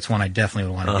 and that's one I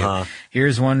definitely would want to do.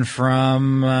 Here's one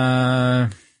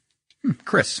from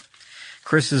Chris.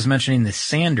 Chris is mentioning the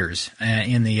Sanders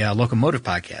in the Locomotive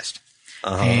podcast.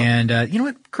 And you know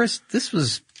what, Chris? This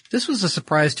was a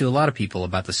surprise to a lot of people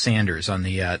about the Sanders on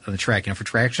the track, for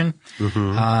traction.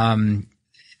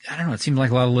 I don't know. It seemed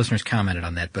like a lot of listeners commented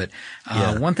on that, but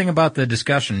one thing about the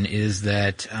discussion is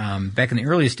that back in the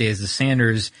earliest days, the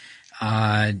Sanders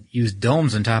used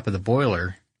domes on top of the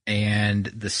boiler, and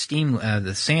the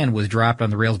sand was dropped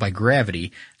on the rails by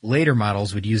gravity. Later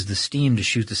models would use the steam to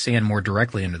shoot the sand more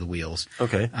directly into the wheels.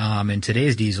 Okay. And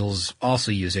today's diesels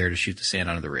also use air to shoot the sand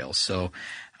onto the rails. So,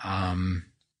 I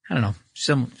don't know.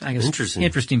 I guess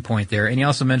interesting point there. And he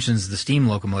also mentions the steam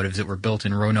locomotives that were built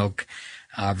in Roanoke,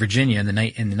 Virginia in the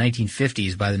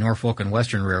 1950s by the Norfolk and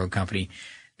Western Railroad Company.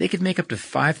 They could make up to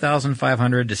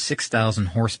 5,500 to 6,000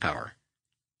 horsepower.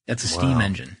 That's a steam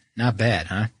engine. Not bad,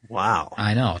 huh? Wow.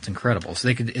 I know. It's incredible. So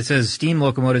it says steam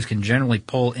locomotives can generally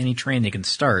pull any train they can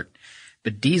start,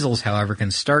 but diesels, however,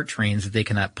 can start trains that they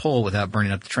cannot pull without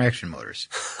burning up the traction motors.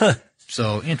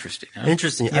 So interesting. Huh?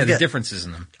 Interesting. Yeah, the differences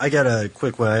in them. I got a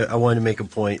quick one. I wanted to make a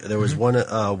point. There was one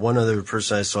other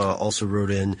person I saw also wrote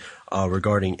in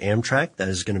regarding Amtrak. That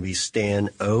is going to be Stan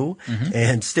O.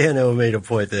 And Stan O made a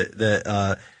point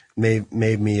that made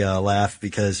me laugh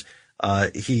because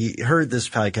he heard this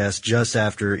podcast just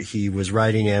after he was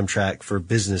riding Amtrak for a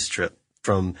business trip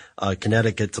from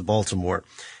Connecticut to Baltimore.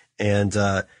 And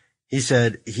he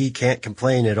said he can't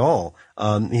complain at all.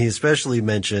 He especially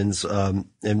mentions,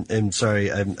 and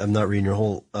sorry, I'm not reading your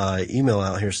whole email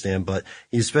out here, Stan, but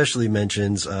he especially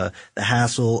mentions the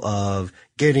hassle of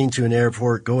getting to an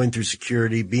airport, going through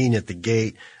security, being at the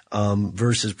gate,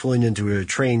 versus pulling into a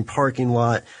train parking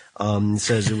lot.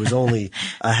 Says it was only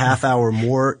a half hour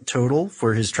more total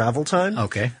for his travel time.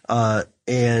 Okay.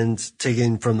 And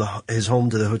taken from his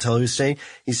home to the hotel he was staying.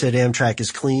 He said Amtrak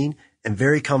is clean and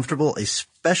very comfortable,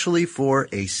 especially for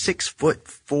a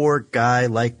 6'4" guy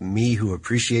like me who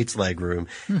appreciates legroom.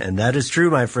 And that is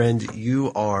true, my friend.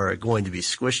 You are going to be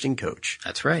squished in coach.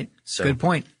 That's right. So, good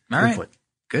point. All right.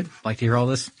 Good. Like to hear all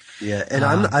this. Yeah. And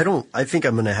I think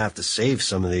I'm going to have to save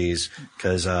some of these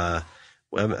because,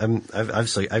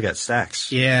 I've got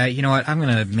stacks. Yeah, you know what? I'm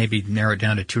going to maybe narrow it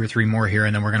down to 2 or 3 more here,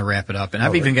 and then we're going to wrap it up. And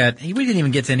we didn't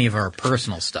even get to any of our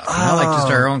personal stuff. Like just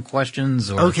our own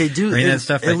questions or any of that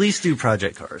stuff. At least do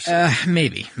project cars.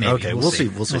 Maybe. Okay, we'll see.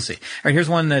 We'll see. All right, here's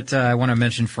one that I want to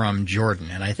mention from Jordan,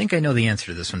 and I think I know the answer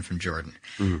to this one from Jordan.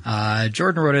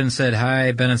 Jordan wrote in and said,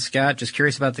 "Hi, Ben and Scott. Just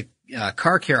curious about the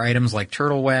car care items like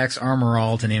Turtle Wax, Armor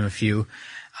All, to name a few.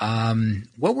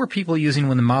 What were people using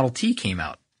when the Model T came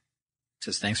out?"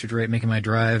 Says, thanks for making my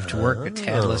drive to work a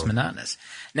tad less monotonous.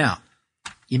 Now,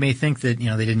 you may think that,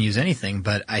 they didn't use anything,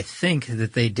 but I think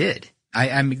that they did.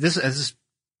 I mean, this is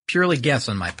purely guess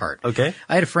on my part. Okay.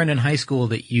 I had a friend in high school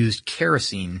that used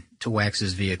kerosene to wax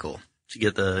his vehicle. To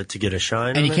get a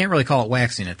shine. And you can't really call it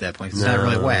waxing at that point. It's not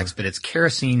really wax, but it's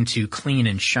kerosene to clean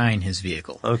and shine his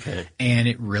vehicle. Okay. And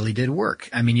it really did work.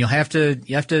 I mean, you have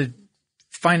to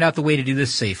find out the way to do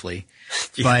this safely.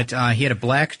 Yeah. But he had a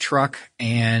black truck,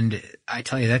 and I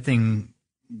tell you, that thing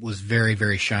was very,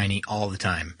 very shiny all the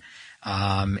time.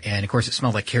 And of course, it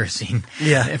smelled like kerosene.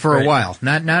 Yeah, for a while.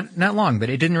 Not long, but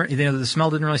it didn't. The smell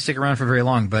didn't really stick around for very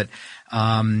long. But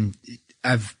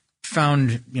I've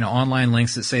found online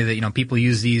links that say that people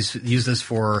use this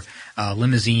for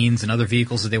limousines and other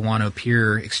vehicles that they want to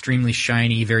appear extremely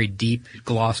shiny, very deep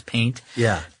gloss paint.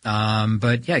 Yeah.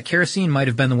 But yeah, kerosene might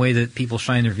have been the way that people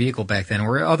shine their vehicle back then,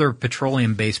 or other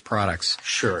petroleum-based products.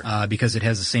 Sure. Because it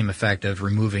has the same effect of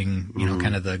removing,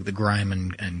 kind of the grime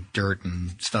and dirt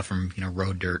and stuff from,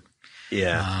 road dirt.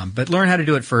 Yeah. But learn how to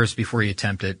do it first before you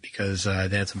attempt it, because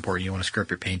that's important. You want to screw up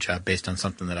your paint job based on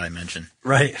something that I mentioned.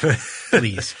 Right.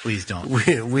 Please don't.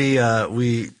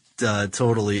 We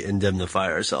totally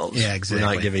indemnify ourselves. Yeah, exactly.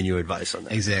 We're not giving you advice on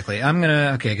that. Exactly.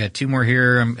 I got two more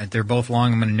here. They're both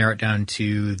long. I'm going to narrow it down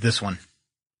to this one.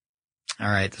 All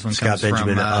right. This one Scott comes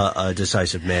Benjamin, from, a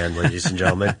decisive man, ladies and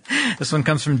gentlemen. This one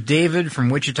comes from David from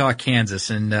Wichita, Kansas.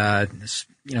 And,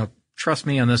 trust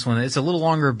me on this one. It's a little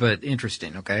longer, but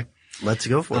interesting. Okay. Let's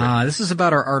go for it. This is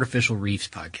about our Artificial Reefs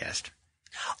podcast.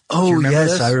 Oh,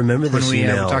 yes. This? I remember this when we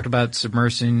email. talked about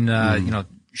submersing,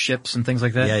 ships and things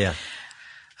like that. Yeah.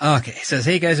 Okay. It says,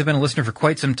 hey guys, I've been a listener for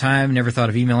quite some time. Never thought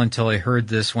of email until I heard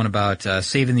this one about,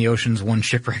 saving the oceans one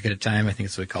shipwreck at a time. I think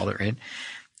that's what we called it, right?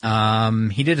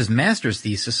 He did his master's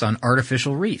thesis on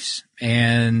artificial reefs,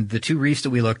 and the two reefs that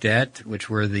we looked at, which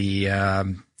were the,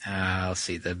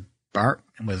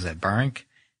 Barinc,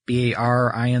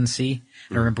 B-A-R-I-N-C.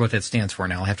 I don't remember what that stands for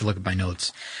now. I'll have to look at my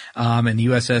notes. And the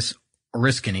USS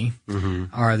Oriskany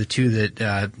are the two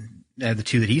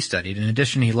that he studied. In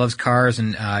addition, he loves cars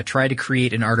and, tried to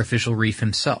create an artificial reef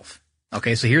himself.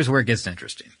 Okay. So here's where it gets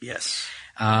interesting. Yes.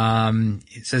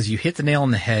 It says you hit the nail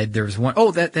on the head. There was one,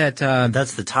 that's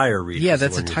the tire reef. Yeah,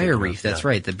 that's a tire reef. That's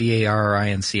right. The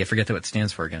BARINC. I forget what it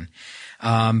stands for again.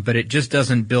 But it just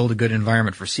doesn't build a good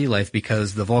environment for sea life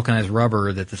because the vulcanized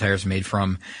rubber that the tires are made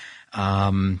from,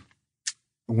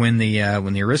 when the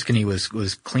Oriskany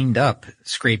was cleaned up,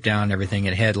 scraped down and everything,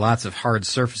 it had lots of hard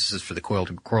surfaces for the coral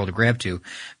to grab to.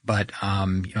 But,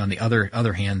 on the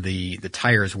other hand, the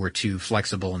tires were too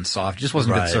flexible and soft. It just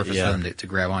wasn't a good surface for them to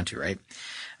grab onto, right?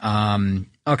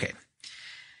 Okay.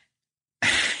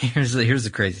 Here's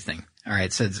the crazy thing. All right.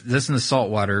 It says this in the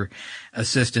saltwater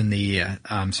assist in they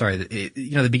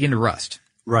begin to rust.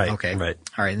 Right. Okay. Right.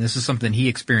 All right. And this is something he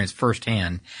experienced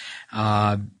firsthand.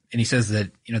 And he says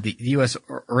that, the U.S.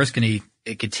 Oriskany,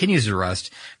 it continues to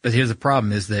rust, but here's the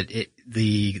problem is that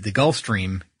the Gulf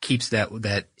Stream keeps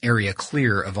that area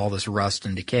clear of all this rust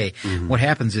and decay. Mm-hmm. What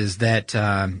happens is that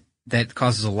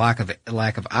causes a lack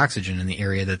of oxygen in the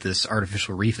area that this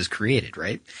artificial reef is created,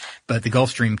 right? But the Gulf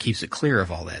Stream keeps it clear of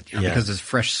all that, because there's a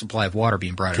fresh supply of water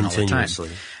being brought in all the time.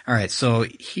 All right. So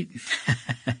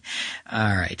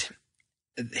all right.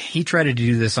 He tried to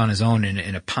do this on his own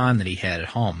in a pond that he had at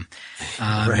home,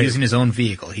 using his own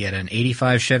vehicle. He had an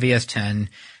 85 Chevy S10,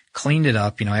 cleaned it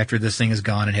up, after this thing is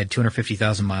gone. It had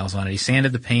 250,000 miles on it. He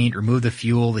sanded the paint, removed the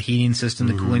fuel, the heating system,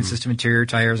 the cooling system, interior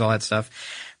tires, all that stuff,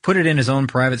 put it in his own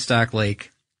private stock lake,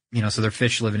 so there are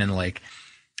fish living in the lake.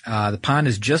 The pond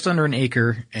is just under an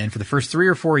acre, and for the first 3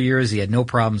 or 4 years, he had no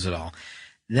problems at all.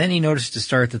 Then he noticed to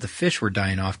start that the fish were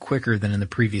dying off quicker than in the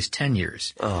previous 10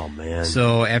 years. Oh, man.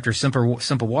 So after a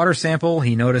simple water sample,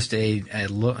 he noticed a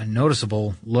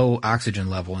noticeable low oxygen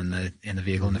level in the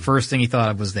vehicle. And the first thing he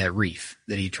thought of was that reef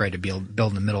that he tried to build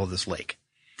in the middle of this lake.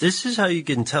 This is how you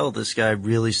can tell this guy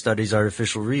really studies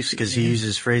artificial reefs, because he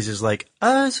uses phrases like,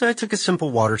 so I took a simple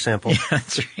water sample. Yeah,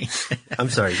 that's right. I'm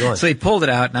sorry, go on. So he pulled it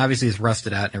out, and obviously it's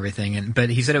rusted out and everything.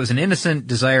 But he said it was an innocent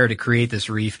desire to create this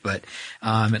reef, but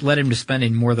it led him to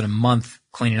spending more than a month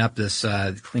cleaning up this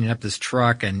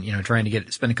truck and, trying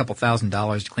to spend a couple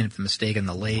 $1,000s to clean up the mistake in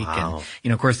the lake. Wow.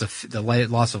 And, of course, the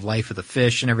loss of life of the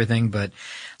fish and everything. But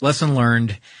lesson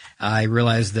learned. I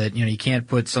realized that, you can't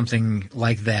put something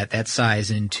like that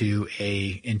size into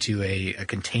a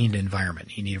contained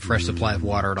environment. You need a fresh supply of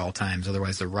water at all times.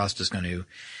 Otherwise the rust is going to,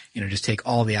 just take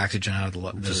all the oxygen out of the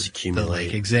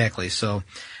lake. Exactly. So,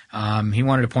 he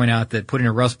wanted to point out that putting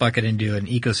a rust bucket into an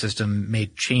ecosystem may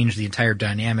change the entire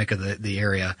dynamic of the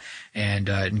area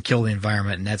and kill the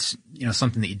environment. And that's,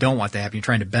 something that you don't want to happen. You're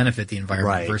trying to benefit the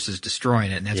environment versus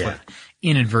destroying it. And that's what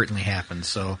inadvertently happens.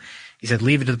 So he said,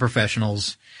 leave it to the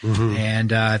professionals. Mm-hmm. And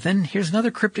then here's another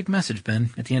cryptic message,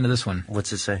 Ben, at the end of this one.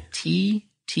 What's it say?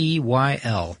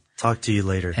 TTYL. Talk to you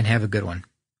later. And have a good one.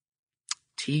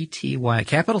 TTY,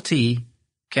 capital T,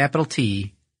 capital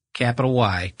T, capital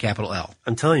Y, capital L.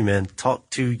 I'm telling you, man, talk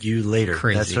to you later.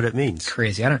 Crazy. That's what it means.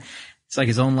 Crazy. It's like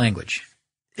his own language.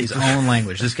 His own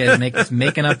language. This guy's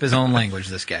making up his own language,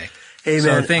 this guy. Hey,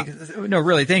 man. Thank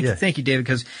you, David,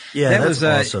 because that was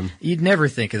awesome. You'd never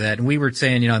think of that. And we were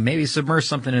saying, maybe submerge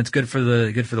something and it's good for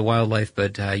the wildlife,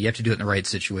 but you have to do it in the right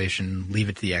situation. Leave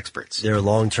it to the experts. There are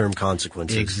long-term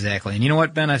consequences. Exactly. And you know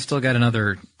what, Ben? I still got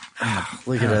another.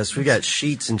 Look at us. We got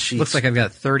sheets and sheets. Looks like I've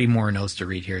got 30 more notes to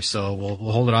read here, so we'll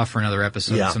hold it off for another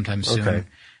episode sometime soon. Okay.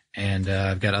 And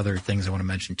I've got other things I want to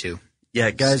mention too.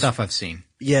 Yeah, guys. Stuff I've seen.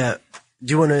 Yeah.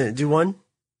 Do you want to do one?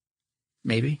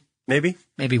 Maybe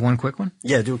one quick one?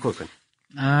 Yeah, do a quick one.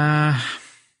 How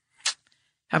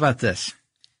about this?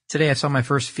 Today I saw my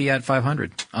first Fiat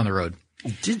 500 on the road.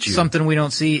 Did you? Something we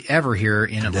don't see ever here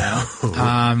in Atlanta.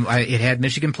 No. It had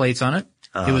Michigan plates on it.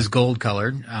 It was gold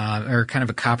colored, or kind of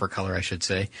a copper color, I should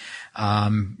say.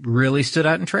 Really stood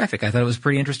out in traffic. I thought it was a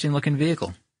pretty interesting looking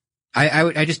vehicle.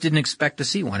 I just didn't expect to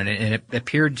see one, and it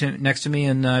appeared next to me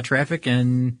in traffic,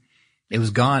 and it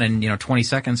was gone in 20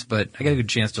 seconds. But I got a good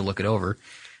chance to look it over.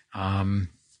 I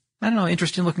don't know,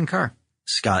 interesting looking car.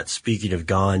 Scott, speaking of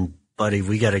gone, buddy,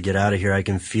 we got to get out of here. I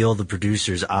can feel the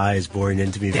producer's eyes boring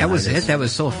into me. That was it? That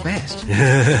was so fast.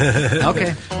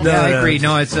 Okay. I agree.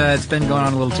 No, it's been going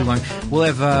on a little too long. We'll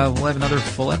have another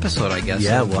full episode, I guess.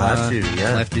 Yeah, we'll have to. Yeah.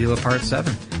 We'll have to do a part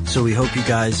 7. So we hope you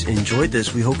guys enjoyed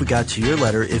this. We hope we got to your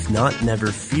letter. If not, never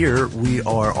fear. We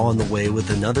are on the way with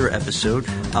another episode.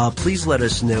 Please let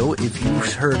us know if you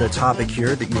heard a topic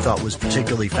here that you thought was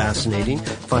particularly fascinating.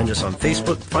 Find us on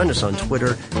Facebook. Find us on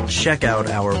Twitter. Check out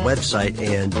our website.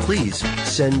 And please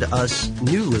send us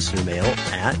new listener mail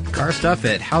at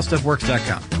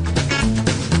carstuff@howstuffworks.com.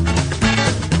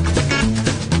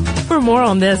 For more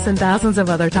on this and thousands of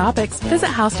other topics, visit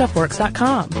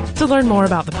howstuffworks.com. To learn more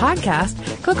about the podcast,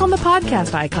 click on the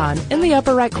podcast icon in the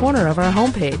upper right corner of our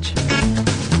homepage.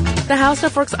 The How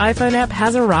Stuff Works iPhone app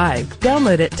has arrived.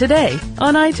 Download it today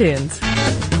on iTunes.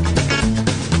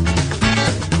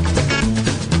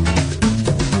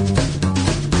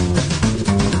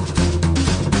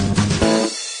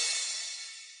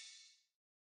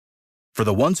 For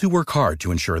the ones who work hard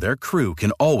to ensure their crew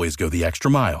can always go the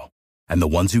extra mile, and the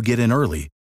ones who get in early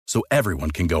so everyone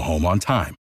can go home on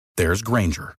time, there's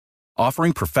Grainger,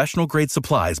 offering professional-grade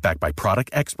supplies backed by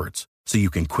product experts so you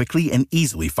can quickly and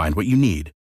easily find what you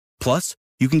need. Plus,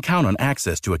 you can count on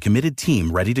access to a committed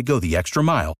team ready to go the extra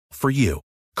mile for you.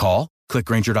 Call, click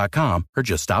Grainger.com, or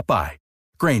just stop by.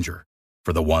 Grainger,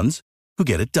 for the ones who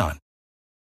get it done.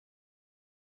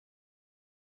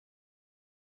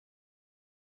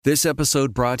 This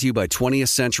episode brought to you by 20th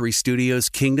Century Studios'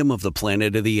 Kingdom of the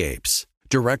Planet of the Apes.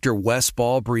 Director Wes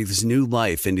Ball breathes new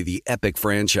life into the epic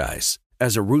franchise.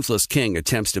 As a ruthless king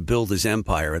attempts to build his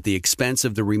empire at the expense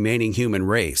of the remaining human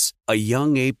race, a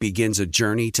young ape begins a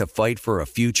journey to fight for a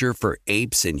future for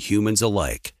apes and humans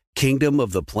alike. Kingdom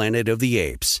of the Planet of the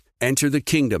Apes. Enter the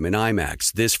kingdom in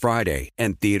IMAX this Friday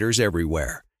and theaters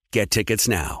everywhere. Get tickets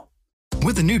now.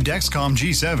 With the new Dexcom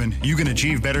G7, you can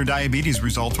achieve better diabetes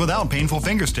results without painful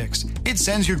finger sticks. It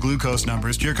sends your glucose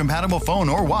numbers to your compatible phone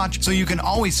or watch so you can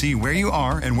always see where you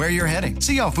are and where you're heading.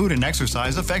 See how food and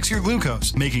exercise affects your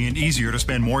glucose, making it easier to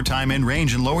spend more time in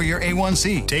range and lower your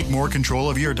A1C. Take more control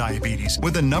of your diabetes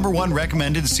with the #1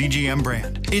 recommended CGM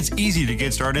brand. It's easy to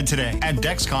get started today at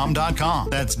Dexcom.com.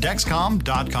 That's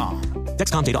Dexcom.com.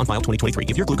 Dexcom data on file 2023.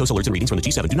 If your glucose alerts and readings from the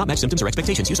G7 do not match symptoms or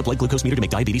expectations, use a blood glucose meter to make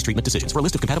diabetes treatment decisions. For a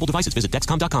list of compatible devices, visit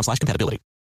Dexcom.com/compatibility.